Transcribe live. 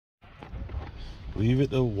Leave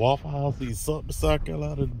it to Waffle House in Sumter, South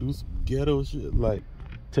Carolina to do some ghetto shit like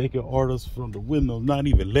taking orders from the window, not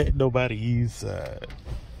even letting nobody inside.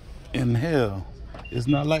 And hell, it's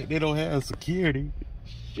not like they don't have security.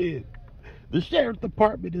 Shit. The sheriff's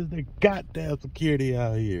department is the goddamn security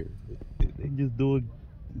out here. They just doing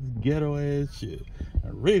ghetto ass shit. I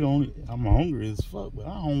really don't. I'm hungry as fuck, but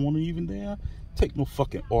I don't want to even damn take no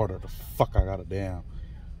fucking order. The fuck I got a damn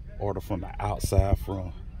order from the outside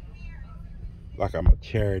from. Like I'm a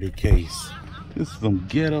charity case. This is some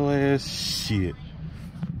ghetto ass shit.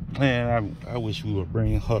 Man, I wish we would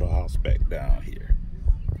bring Huddle House back down here.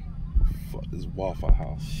 Fuck this Waffle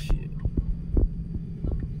House shit.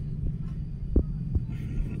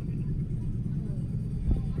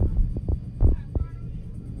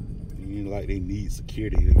 Ain't like they need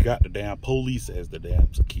security. They got the damn police as the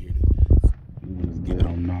damn security. This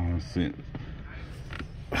ghetto nonsense.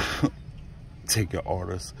 Taking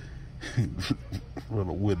orders from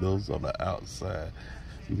the windows on the outside.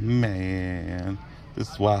 Man, this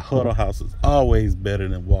is why Huddle House is always better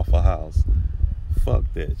than Waffle House. Fuck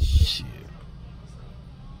that shit.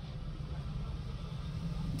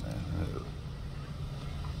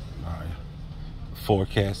 Alright.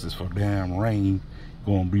 Forecast is for damn rain.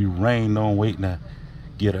 Gonna be rain on waiting to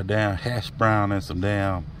get a damn hash brown and some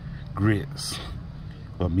damn grits.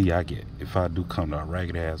 But me, I get, if I do come to a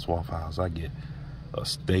ragged ass Waffle House, I get a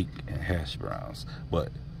steak and hash browns. But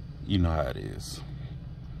you know how it is.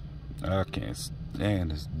 I can't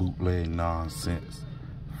stand this bootleg nonsense.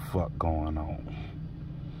 Fuck going on.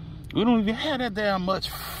 We don't even have that damn much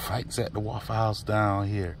fights at the Waffle House down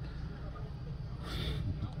here.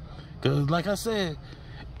 Cause like I said,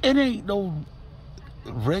 it ain't no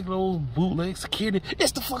regular bootleg security.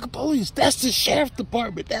 It's the fucking police. That's the sheriff's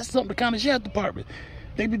department. That's something kind of sheriff's department.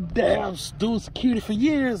 They been damn doing security for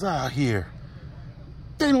years out here.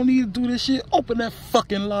 They don't need to do this shit. Open that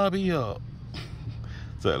fucking lobby up.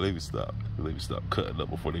 So let me stop. Let me stop cutting up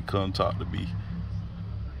before they come talk to me.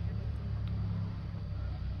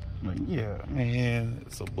 Like, yeah, man,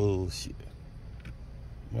 it's a bullshit.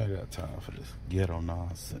 I got time for this ghetto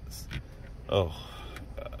nonsense. Oh,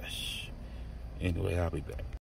 gosh. Anyway, I'll be back.